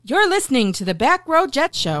You're listening to the Back Row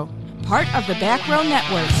Jets Show, part of the Back Row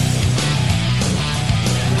Network.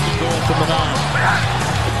 Going from the 9.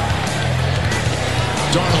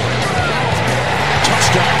 Darnold.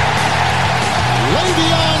 Touchdown.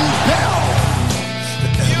 Le'Veon Bell.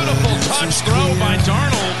 Beautiful touch throw by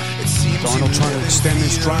Darnold. Darnold trying to extend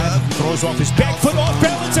this drive. Throws off his back foot off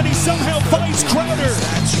balance, and he somehow finds Crowder.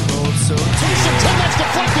 Taysom Hill that's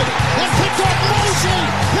deflected and picked off Mosley.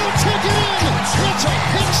 He'll take it in. It's a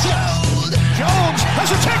pick six. Jones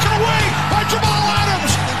has it taken away by Jamal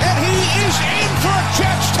Adams, and he is in for a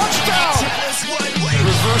Jets touchdown.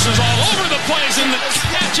 Reverses all over the place, and the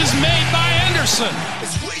catch is made by Anderson.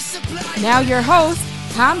 Now your hosts,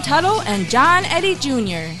 Tom Tuttle and John Eddie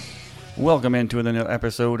Jr. Welcome into another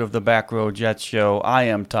episode of the Back Row Jets Show. I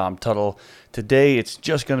am Tom Tuttle. Today it's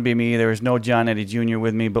just going to be me. There is no John Eddie Jr.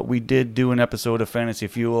 with me, but we did do an episode of Fantasy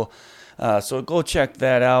Fuel. So go check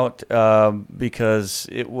that out because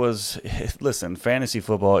it was, listen, fantasy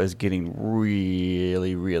football is getting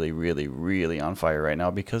really on fire right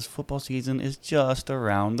now because football season is just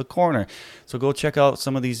around the corner. So go check out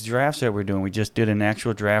some of these drafts that we're doing. We just did an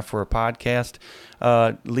actual draft for a podcast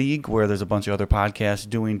league where there's a bunch of other podcasts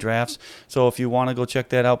doing drafts. So if you want to go check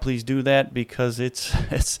that out, please do that because it's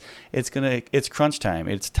crunch time.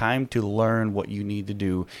 It's time to learn what you need to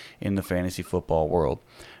do in the fantasy football world.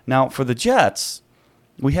 Now, for the Jets,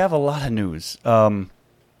 we have a lot of news, and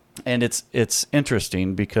it's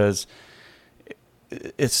interesting because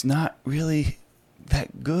it's not really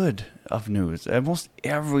that good of news. Almost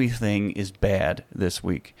everything is bad this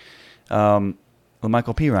week. Michael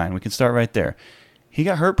Pirine, we can start right there. He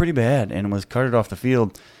got hurt pretty bad and was carted off the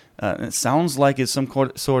field. It sounds like it's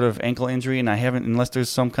some sort of ankle injury, and unless there's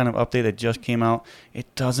some kind of update that just came out,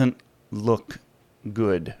 it doesn't look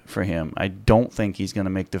good for him. I don't think he's going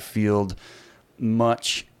to make the field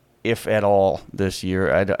much, if at all, this year.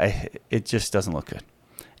 It just doesn't look good.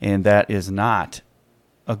 And that is not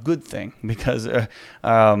a good thing because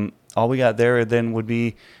all we got there then would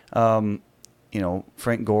be, Frank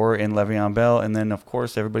Gore and Le'Veon Bell. And then, of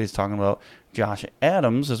course, everybody's talking about Josh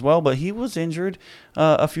Adams as well, but he was injured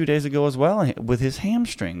a few days ago as well with his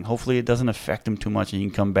hamstring. Hopefully it doesn't affect him too much and he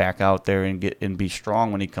can come back out there and be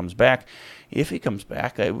strong when he comes back. If he comes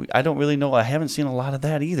back, I don't really know. I haven't seen a lot of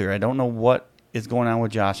that either. I don't know what is going on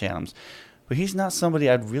with Josh Adams. But he's not somebody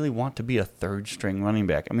I'd really want to be a third-string running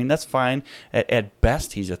back. I mean, that's fine. At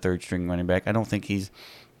best, he's a third-string running back. I don't think he's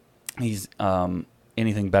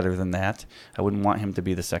anything better than that. I wouldn't want him to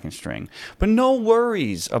be the second string. But no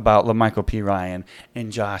worries about La'Mical Pirine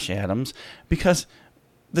and Josh Adams because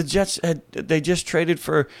the Jets they just traded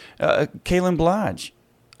for Kalen Ballage.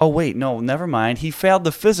 Oh, wait, no, never mind. He failed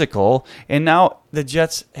the physical, and now the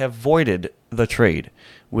Jets have voided the trade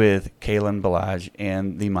with Kalen Ballage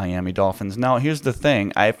and the Miami Dolphins. Now, here's the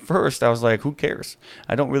thing. At first, I was like, who cares?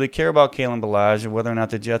 I don't really care about Kalen Ballage and whether or not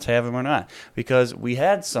the Jets have him or not because we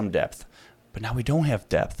had some depth. But now we don't have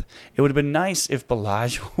depth. It would have been nice if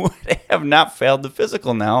Ballage would have not failed the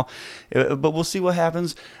physical now. But we'll see what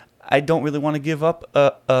happens. I don't really want to give up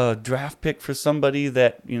a draft pick for somebody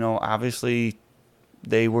that, obviously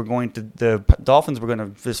the Dolphins were going to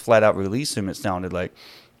just flat out release him, it sounded like.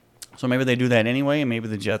 So maybe they do that anyway, and maybe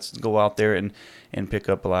the Jets go out there and pick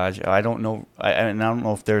up Ballage. I don't know. I don't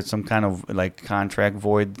know if there's some kind of contract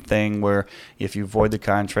void thing where if you void the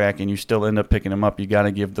contract and you still end up picking him up, you got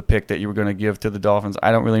to give the pick that you were going to give to the Dolphins.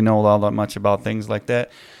 I don't really know all that much about things like that,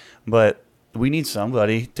 but we need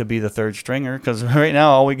somebody to be the third stringer because right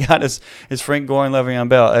now all we got is Frank Gore and Le'Veon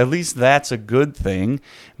Bell. At least that's a good thing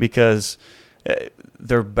because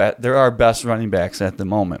they're our best running backs at the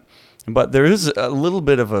moment. But there is a little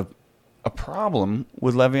bit of a problem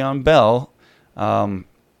with Le'Veon Bell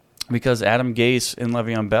because Adam Gase and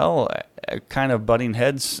Le'Veon Bell are kind of butting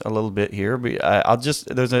heads a little bit here.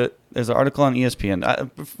 There's an article on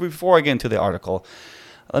ESPN. Before I get into the article,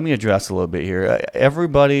 let me address a little bit here.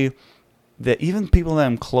 Everybody, even people that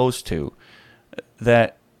I'm close to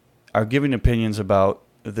that are giving opinions about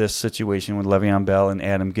this situation with Le'Veon Bell and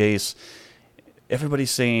Adam Gase,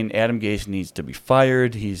 everybody's saying Adam Gase needs to be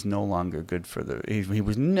fired. He's no longer good he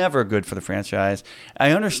was never good for the franchise.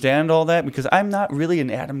 I understand all that because I'm not really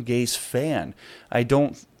an Adam Gase fan. I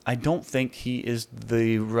don't think he is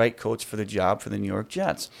the right coach for the job for the New York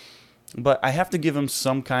Jets. But I have to give him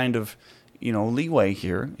some kind of, leeway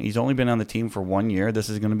here. He's only been on the team for 1 year. This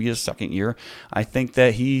is going to be his second year. I think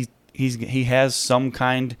that he has some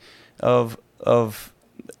kind of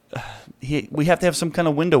we have to have some kind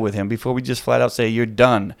of window with him before we just flat out say you're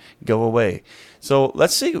done, go away. So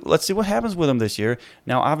let's see what happens with him this year.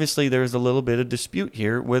 Now, obviously, there's a little bit of dispute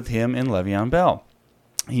here with him and Le'Veon Bell.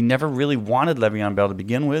 He never really wanted Le'Veon Bell to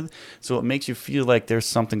begin with, so it makes you feel like there's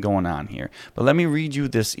something going on here. But let me read you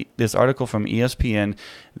this article from ESPN.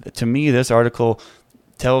 To me, this article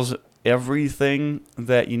tells everything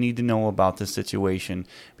that you need to know about this situation,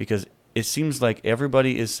 because it seems like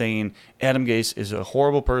everybody is saying Adam Gase is a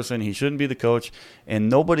horrible person, he shouldn't be the coach, and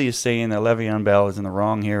nobody is saying that Le'Veon Bell is in the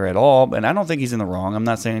wrong here at all. And I don't think he's in the wrong. I'm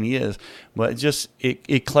not saying he is, but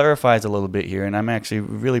it clarifies a little bit here, and I'm actually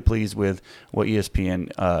really pleased with what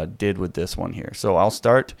ESPN did with this one here. So I'll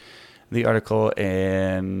start the article,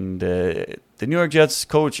 and the New York Jets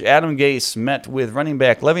coach Adam Gase met with running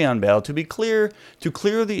back Le'Veon Bell to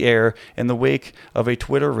clear the air in the wake of a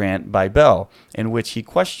Twitter rant by Bell, in which he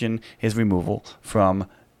questioned his removal from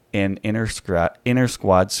an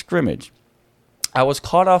inter-squad scrimmage. I was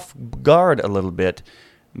caught off guard a little bit,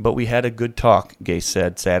 but we had a good talk, Gase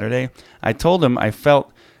said Saturday. I told him I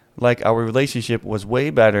felt like our relationship was way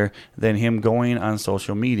better than him going on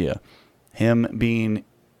social media, him being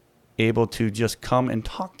able to just come and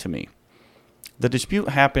talk to me. The dispute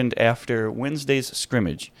happened after Wednesday's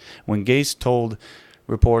scrimmage, when Gase told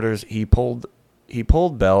reporters he pulled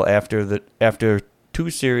Bell after 2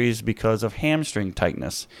 series because of hamstring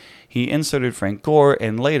tightness. He inserted Frank Gore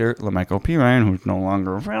and later LaMichael Pirine, who's no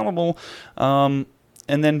longer available. And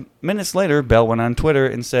then minutes later, Bell went on Twitter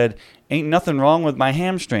and said, "Ain't nothing wrong with my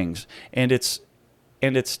hamstrings, and it's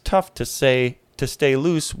tough to stay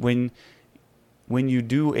loose when you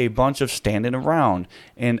do a bunch of standing around,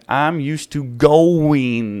 and I'm used to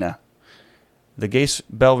going." The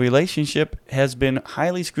Gase-Bell relationship has been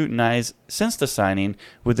highly scrutinized since the signing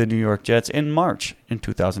with the New York Jets in March in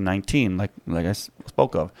 2019, like I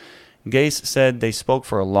spoke of. Gase said they spoke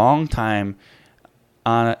for a long time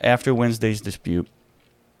after Wednesday's dispute.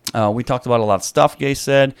 We talked about a lot of stuff, Gase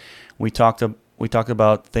said. We talked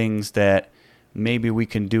about things that maybe we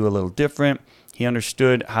can do a little different. He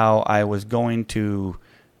understood how I was going to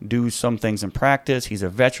do some things in practice. He's a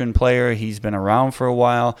veteran player. He's been around for a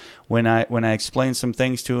while. When I explained some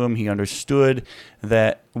things to him, he understood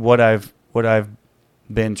that what I've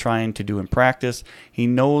been trying to do in practice. He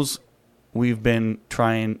knows we've been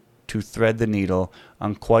trying to thread the needle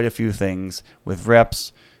on quite a few things with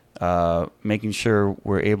reps, making sure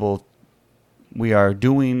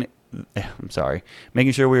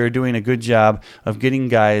making sure we are doing a good job of getting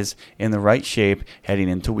guys in the right shape heading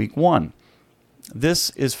into week 1. This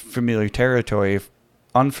is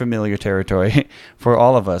unfamiliar territory for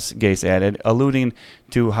all of us, Gase added, alluding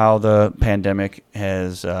to how the pandemic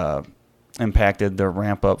has impacted the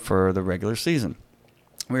ramp up for the regular season.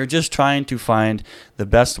 We're just trying to find the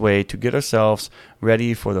best way to get ourselves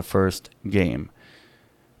ready for the first game.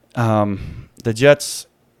 The Jets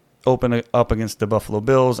open up against the Buffalo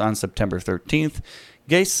Bills on September 13th.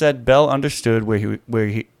 Gase said Bell understood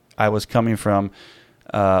where I was coming from.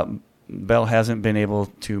 Bell hasn't been able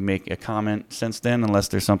to make a comment since then, unless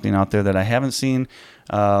there's something out there that I haven't seen.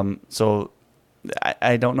 So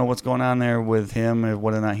I don't know what's going on there with him, or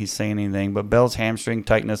whether or not he's saying anything. But Bell's hamstring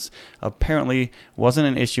tightness apparently wasn't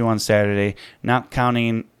an issue on Saturday, not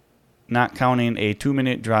counting a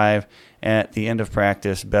 2-minute drive at the end of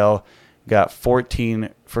practice. Bell got 14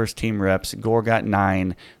 first-team reps. Gore got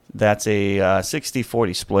 9. That's a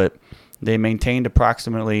 60-40 split. They maintained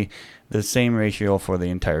approximately the same ratio for the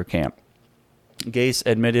entire camp. Gase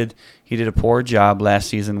admitted he did a poor job last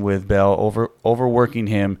season with Bell, overworking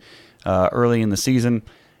him early in the season.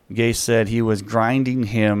 Gase said he was grinding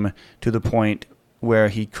him to the point where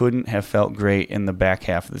he couldn't have felt great in the back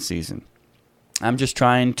half of the season. I'm just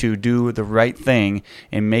trying to do the right thing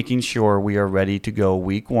and making sure we are ready to go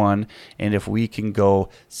week 1, and if we can go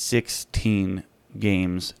 16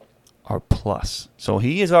 games or plus. So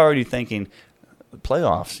he is already thinking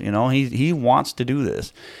playoffs. He wants to do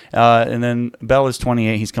this. And then Bell is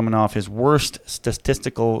 28. He's coming off his worst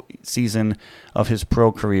statistical season of his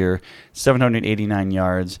pro career, 789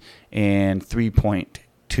 yards and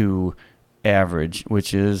 3.2 average,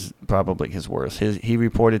 which is probably his worst. He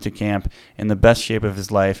reported to camp in the best shape of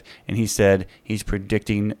his life, and he said he's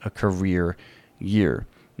predicting a career year.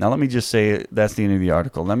 Now, let me just say that's the end of the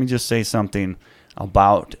article. Let me just say something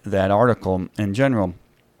about that article in general.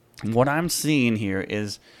 What I'm seeing here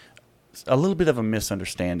is a little bit of a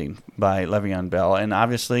misunderstanding by Le'Veon Bell, and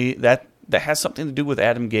obviously that has something to do with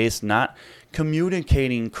Adam Gase not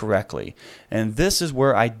communicating correctly. And this is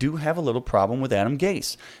where I do have a little problem with Adam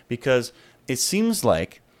Gase, because it seems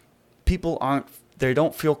like people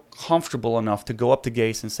don't feel comfortable enough to go up to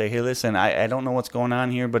Gase and say, hey, listen, I don't know what's going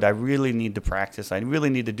on here, but I really need to practice. I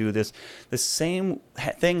really need to do this. The same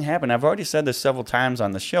thing happened. I've already said this several times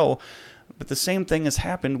on the show. But the same thing has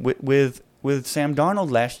happened with Sam Darnold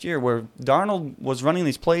last year, where Darnold was running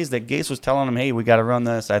these plays that Gase was telling him, hey, we got to run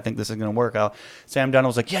this. I think this is going to work out. Sam Darnold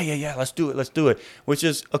was like, yeah, let's do it, which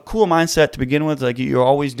is a cool mindset to begin with. Like, you're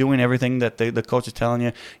always doing everything that the coach is telling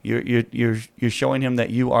you. You're showing him that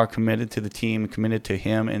you are committed to the team, committed to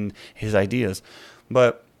him and his ideas.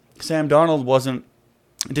 But Sam Darnold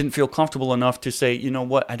didn't feel comfortable enough to say, you know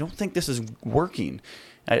what, I don't think this is working.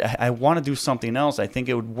 I want to do something else. I think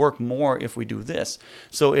it would work more if we do this.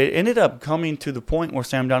 So it ended up coming to the point where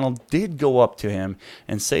Sam Darnold did go up to him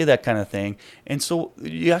and say that kind of thing. And so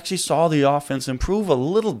you actually saw the offense improve a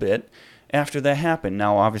little bit after that happened.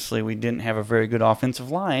 Now, obviously, we didn't have a very good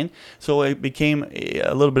offensive line, so it became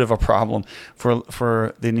a little bit of a problem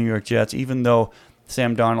for the New York Jets, even though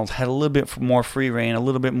Sam Darnold had a little bit more free reign, a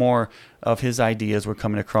little bit more of his ideas were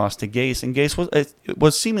coming across to Gase, and Gase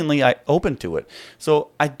was seemingly open to it.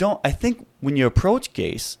 So I think when you approach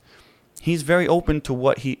Gase, he's very open to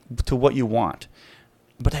what you want,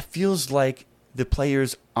 but it feels like the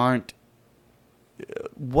players aren't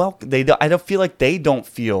welcome. I don't feel like they don't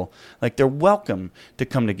feel like they're welcome to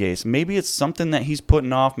come to Gase. Maybe it's something that he's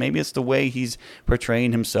putting off. Maybe it's the way he's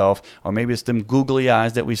portraying himself, or maybe it's them googly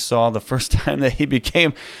eyes that we saw the first time that he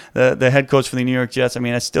became the head coach for the New York Jets. I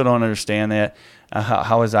mean, I still don't understand that,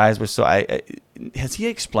 how his eyes were so. Has he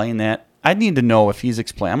explained that? I need to know if he's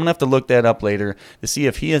explained. I'm going to have to look that up later to see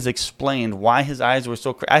if he has explained why his eyes were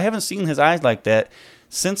so crazy. I haven't seen his eyes like that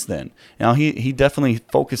since then. Now, he definitely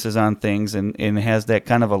focuses on things and has that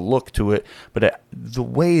kind of a look to it, but the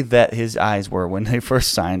way that his eyes were when they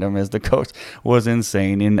first signed him as the coach was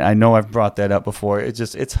insane, and I know I've brought that up before.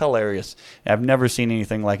 It's hilarious. I've never seen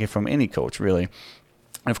anything like it from any coach, really.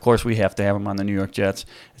 And of course, we have to have him on the New York Jets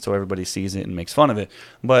so everybody sees it and makes fun of it.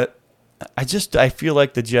 But I feel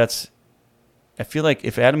like the Jets, I feel like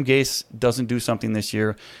if Adam Gase doesn't do something this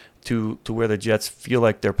year to where the Jets feel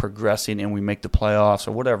like they're progressing and we make the playoffs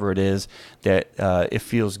or whatever it is, that it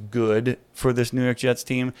feels good for this New York Jets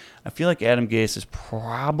team, I feel like Adam Gase is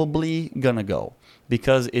probably going to go,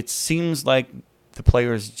 because it seems like the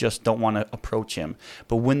players just don't want to approach him.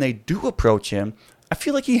 But when they do approach him, I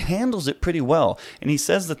feel like he handles it pretty well, and he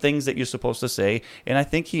says the things that you're supposed to say, and I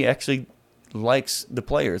think he actually likes the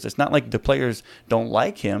players. It's not like the players don't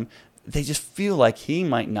like him. They just feel like he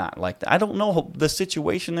might not like that. I don't know the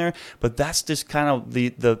situation there, but that's just kind of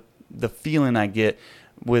the feeling I get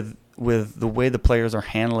with the way the players are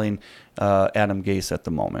handling Adam Gase at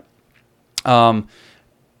the moment.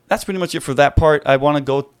 That's pretty much it for that part. I want to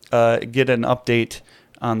go get an update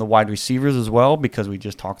on the wide receivers as well, because we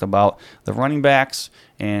just talked about the running backs,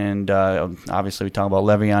 and obviously we talked about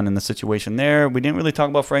Le'Veon and the situation there. We didn't really talk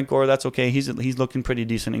about Frank Gore. That's okay. He's looking pretty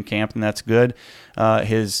decent in camp, and that's good.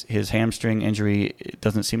 His hamstring injury, it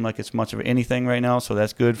doesn't seem like it's much of anything right now, so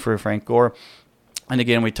that's good for Frank Gore. And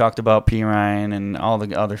again, we talked about P. Ryan and all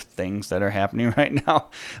the other things that are happening right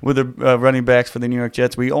now with the running backs for the New York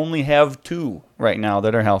Jets. We only have 2 right now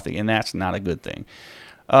that are healthy, and that's not a good thing.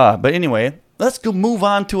 But anyway, let's go move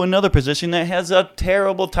on to another position that has a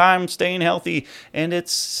terrible time staying healthy, and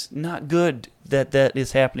it's not good that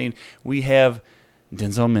is happening. We have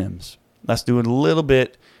Denzel Mims. Let's do a little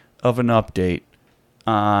bit of an update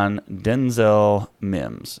on Denzel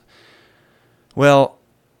Mims. Well,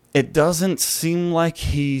 it doesn't seem like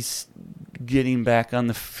he's getting back on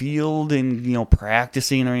the field and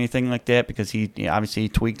practicing or anything like that, because he obviously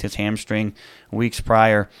tweaked his hamstring weeks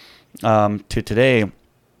prior to today.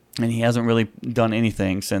 And he hasn't really done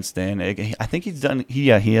anything since then. I think he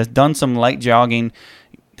has done some light jogging.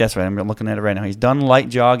 That's right, I'm looking at it right now. He's done light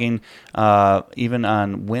jogging even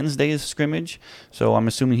on Wednesday's scrimmage. So I'm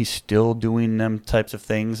assuming he's still doing them types of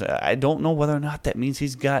things. I don't know whether or not that means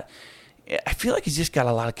I feel like he's just got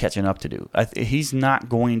a lot of catching up to do. He's not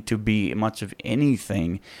going to be much of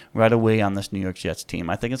anything right away on this New York Jets team.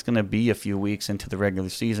 I think it's going to be a few weeks into the regular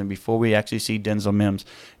season before we actually see Denzel Mims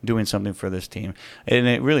doing something for this team. And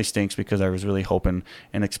it really stinks, because I was really hoping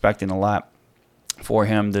and expecting a lot for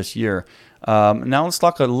him this year. Now let's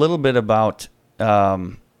talk a little bit about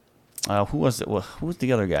who was it? Well, who was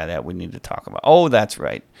the other guy that we need to talk about? Oh, that's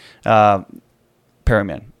right.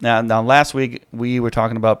 Perryman. Now, last week we were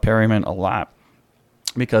talking about Perryman a lot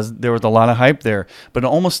because there was a lot of hype there. But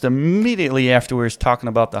almost immediately afterwards, talking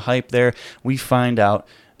about the hype there, we find out,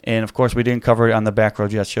 and of course we didn't cover it on the Back Row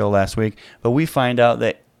Jets show last week, but we find out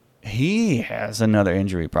that he has another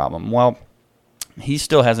injury problem. Well, he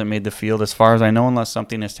still hasn't made the field as far as I know, unless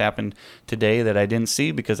something has happened today that I didn't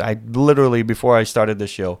see, because I literally, before I started the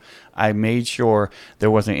show, I made sure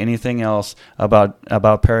there wasn't anything else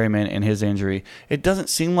about Perryman and his injury. It doesn't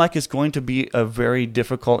seem like it's going to be a very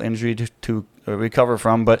difficult injury to recover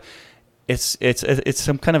from, but it's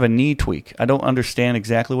some kind of a knee tweak. I don't understand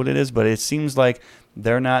exactly what it is, but it seems like they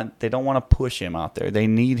don't want to push him out there. They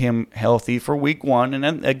need him healthy for week 1. And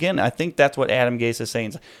then again, I think that's what Adam Gase is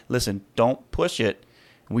saying. Listen, don't push it.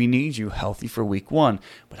 We need you healthy for week 1.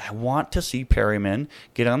 But I want to see Perryman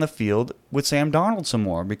get on the field with Sam Darnold some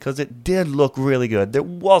more, because it did look really good. There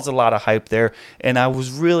was a lot of hype there, and I was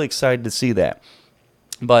really excited to see that.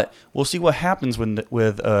 But we'll see what happens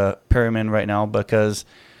with Perryman right now, because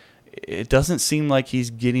it doesn't seem like he's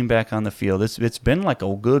getting back on the field. It's been like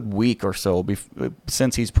a good week or so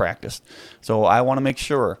since he's practiced. So I want to make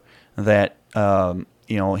sure that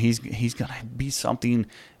he's going to be something.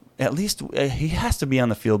 At least he has to be on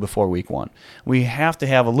the field before week 1. We have to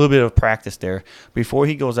have a little bit of practice there before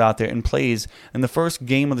he goes out there and plays in the first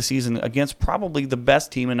game of the season against probably the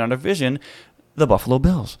best team in our division, the Buffalo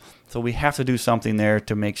Bills. So we have to do something there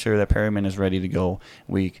to make sure that Perryman is ready to go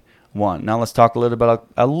week 1. Now let's talk a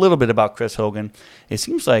little bit about Chris Hogan. It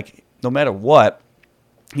seems like no matter what,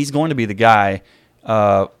 he's going to be the guy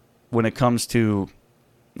when it comes to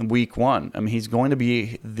week 1. I mean, he's going to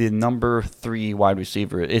be the number 3 wide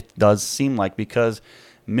receiver. It does seem like, because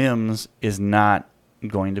Mims is not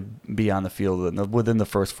going to be on the field within the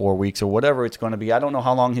first 4 weeks or whatever it's going to be. I don't know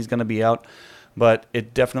how long he's going to be out, but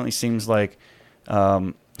it definitely seems like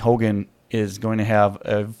Hogan is going to have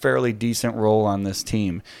a fairly decent role on this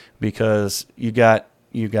team, because you got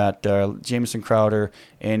Jamison Crowder,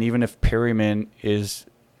 and even if Perryman is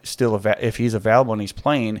still if he's available and he's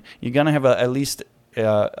playing, you're going to have at least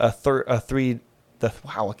I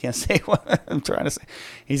can't say what I'm trying to say.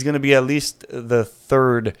 He's going to be at least the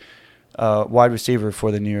 3rd wide receiver for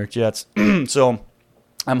the New York Jets. So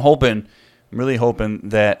I'm really hoping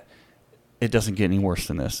that it doesn't get any worse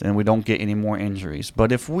than this, and we don't get any more injuries.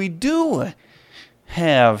 But if we do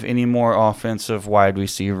have any more offensive wide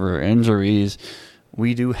receiver injuries,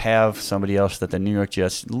 we do have somebody else that the New York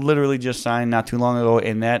Jets literally just signed not too long ago,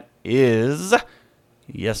 and that is,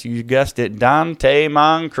 yes, you guessed it, Donte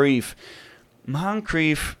Moncrief.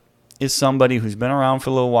 Moncrief is somebody who's been around for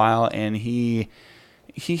a little while, and he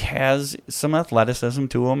has some athleticism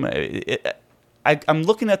to him. I'm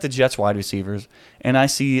looking at the Jets wide receivers, and I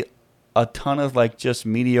see a ton of just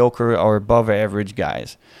mediocre or above average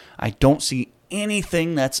guys. I don't see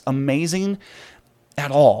anything that's amazing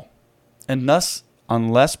at all, unless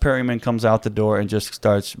Perryman comes out the door and just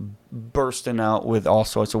starts bursting out with all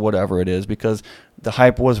sorts of whatever it is, because the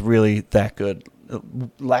hype was really that good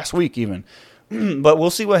last week even. But we'll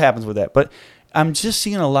see what happens with that. But I'm just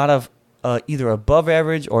seeing a lot of either above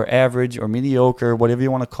average or mediocre, whatever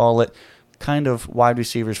you want to call it, kind of wide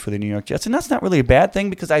receivers for the New York Jets. And that's not really a bad thing,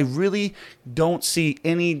 because I really don't see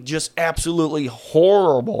any just absolutely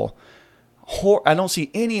horrible I don't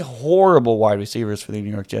see any horrible wide receivers for the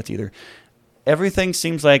New York Jets either. Everything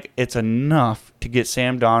seems like it's enough to get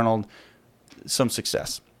Sam Darnold some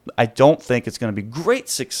success. I don't think it's going to be great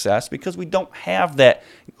success, because we don't have that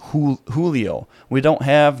Julio. We don't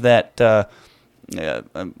have that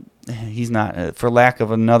he's not, for lack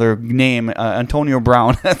of another name, Antonio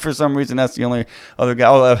Brown. For some reason, that's the only other guy.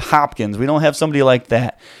 Oh, Hopkins. We don't have somebody like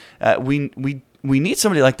that. We need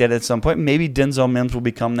somebody like that at some point. Maybe Denzel Mims will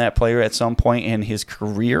become that player at some point in his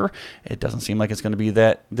career. It doesn't seem like it's going to be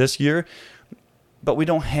that this year. But we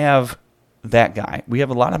don't have that guy. We have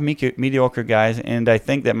a lot of mediocre guys, and I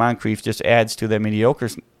think that Moncrief just adds to that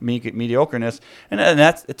mediocreness. And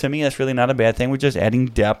that's, to me, that's really not a bad thing. We're just adding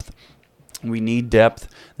depth. We need depth.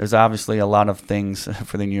 There's obviously a lot of things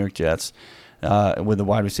for the New York Jets with the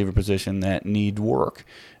wide receiver position that need work.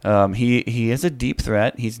 He is a deep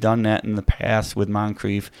threat. He's done that in the past with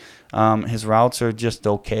Moncrief. His routes are just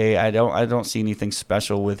okay. I don't see anything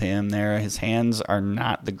special with him there. His hands are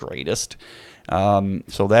not the greatest.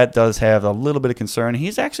 So that does have a little bit of concern.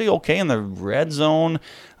 He's actually okay in the red zone.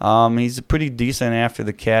 He's pretty decent after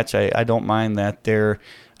the catch. I don't mind that there.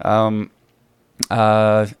 I'm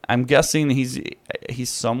guessing he's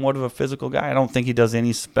somewhat of a physical guy. I don't think he does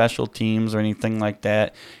any special teams or anything like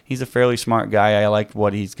that. He's a fairly smart guy. I like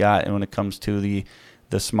what he's got, and when it comes to the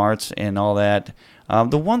smarts and all that.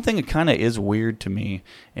 The one thing that kind of is weird to me,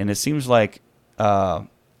 and it seems like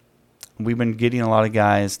we've been getting a lot of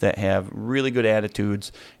guys that have really good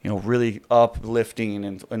attitudes, really uplifting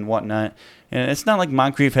and whatnot. And it's not like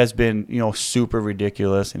Moncrief has been, super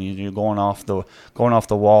ridiculous and he's going off the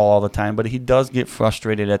wall all the time. But he does get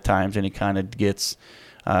frustrated at times, and he kind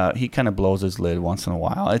of blows his lid once in a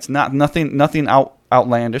while. It's nothing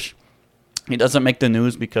outlandish. He doesn't make the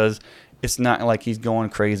news because it's not like he's going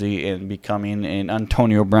crazy and becoming an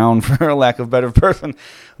Antonio Brown, for a lack of a better person,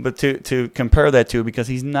 but to compare that to, because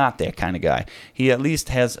he's not that kind of guy. He at least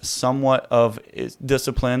has somewhat of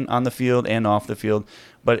discipline on the field and off the field,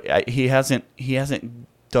 but he hasn't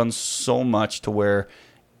done so much to where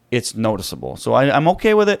it's noticeable. So I'm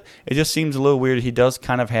okay with it. It just seems a little weird. He does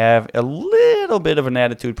kind of have a little bit of an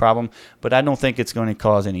attitude problem, but I don't think it's going to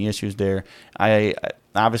cause any issues there. I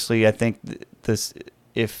think this,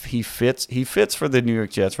 if he fits for the New York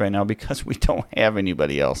Jets right now, because we don't have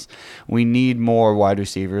anybody else. We need more wide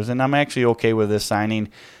receivers, and I'm actually okay with this signing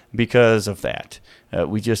because of that.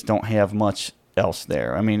 We just don't have much else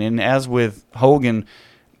there. I mean, and as with Hogan,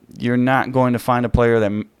 you're not going to find a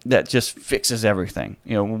player that just fixes everything.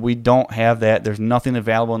 We don't have that. There's nothing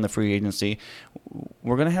available in the free agency.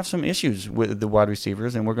 We're going to have some issues with the wide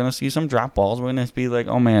receivers, and we're going to see some drop balls. We're going to be like,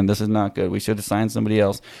 oh, man, this is not good. We should have signed somebody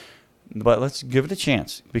else. But let's give it a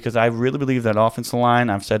chance, because I really believe that offensive line,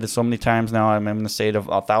 I've said it so many times now, I'm going to say it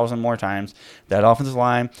 1,000 more times, that offensive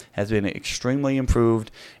line has been extremely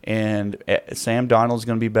improved, and Sam Darnold's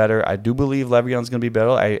going to be better. I do believe Le'Veon's going to be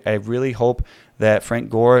better. I really hope that Frank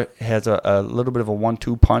Gore has a little bit of a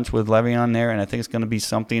 1-2 punch with Le'Veon there, and I think it's going to be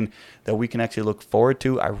something that we can actually look forward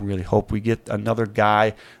to. I really hope we get another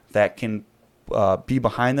guy that can be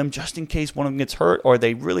behind them just in case one of them gets hurt or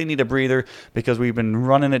they really need a breather, because we've been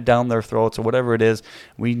running it down their throats or whatever it is.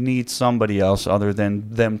 We need somebody else other than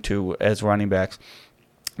them two as running backs.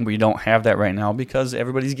 We don't have that right now because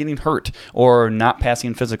everybody's getting hurt or not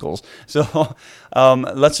passing physicals. So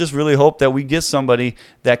let's just really hope that we get somebody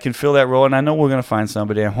that can fill that role. And I know we're going to find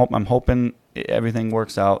somebody. I'm hoping everything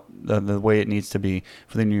works out the way it needs to be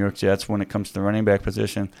for the New York Jets when it comes to the running back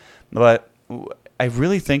position. But I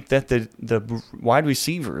really think that the wide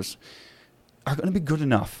receivers are going to be good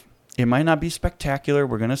enough. It might not be spectacular.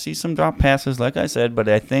 We're going to see some drop passes, like I said, but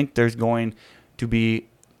I think there's going to be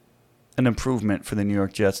an improvement for the New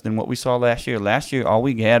York Jets than what we saw last year. Last year, all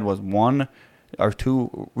we had was 1 or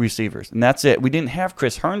 2 receivers, and that's it. We didn't have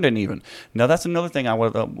Chris Herndon even. Now, that's another thing I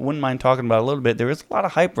wouldn't mind talking about a little bit. There is a lot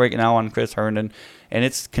of hype right now on Chris Herndon, and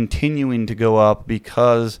it's continuing to go up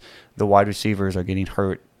because the wide receivers are getting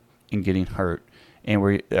hurt and getting hurt.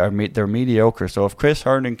 And they're mediocre. So if Chris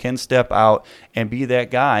Herndon can step out and be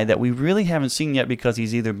that guy that we really haven't seen yet because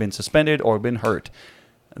he's either been suspended or been hurt,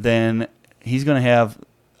 then he's going to have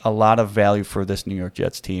a lot of value for this New York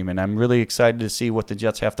Jets team. And I'm really excited to see what the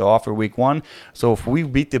Jets have to offer week 1. So if we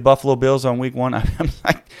beat the Buffalo Bills on week 1, I'm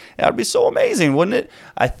like, that would be so amazing, wouldn't it?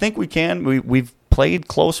 I think we can. We've played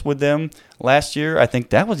close with them last year. I think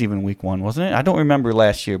that was even week 1, wasn't it? I don't remember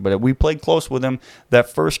last year, but we played close with them. That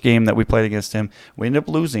first game that we played against him, we ended up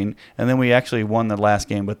losing, and then we actually won the last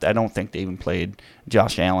game, but I don't think they even played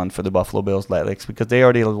Josh Allen for the Buffalo Bills because they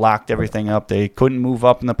already locked everything up. They couldn't move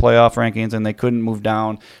up in the playoff rankings, and they couldn't move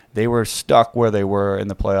down. They were stuck where they were in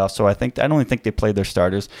the playoffs, so I don't even think they played their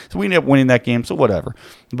starters. So we ended up winning that game, so whatever.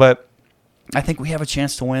 But I think we have a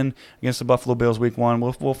chance to win against the Buffalo Bills week 1.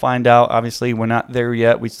 We'll find out. Obviously, we're not there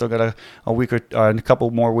yet. We still got a week or a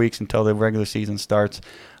couple more weeks until the regular season starts.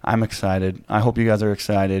 I'm excited. I hope you guys are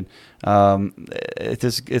excited.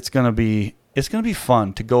 It's going to be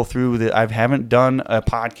fun to go through I haven't done a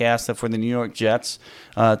podcast for the New York Jets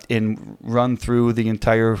and run through the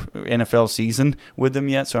entire NFL season with them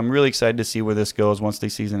yet. So I'm really excited to see where this goes once the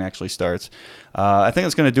season actually starts. I think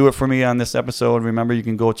that's going to do it for me on this episode. Remember, you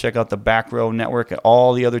can go check out the Back Row Network,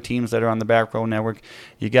 all the other teams that are on the Back Row Network.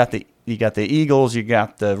 You got the Eagles, you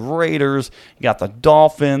got the Raiders, you got the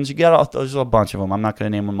Dolphins, there's a bunch of them. I'm not going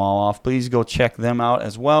to name them all off. Please go check them out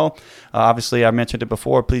as well. Obviously, I mentioned it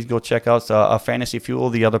before. Please go check out Fantasy Fuel,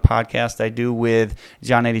 the other podcast I do with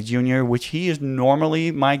John Eddie Jr., which he is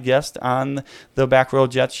normally my guest on the Back Row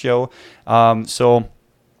Jets show. So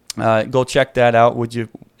go check that out. Would you?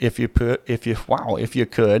 If you could,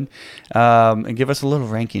 and give us a little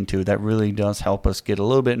ranking too. That really does help us get a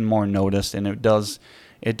little bit more noticed, and it does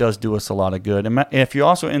do us a lot of good. And if you're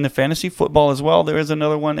also into fantasy football as well, there is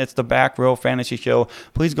another one. It's the Back Row Fantasy Show.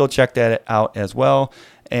 Please go check that out as well.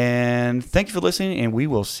 And thank you for listening, and we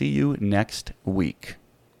will see you next week.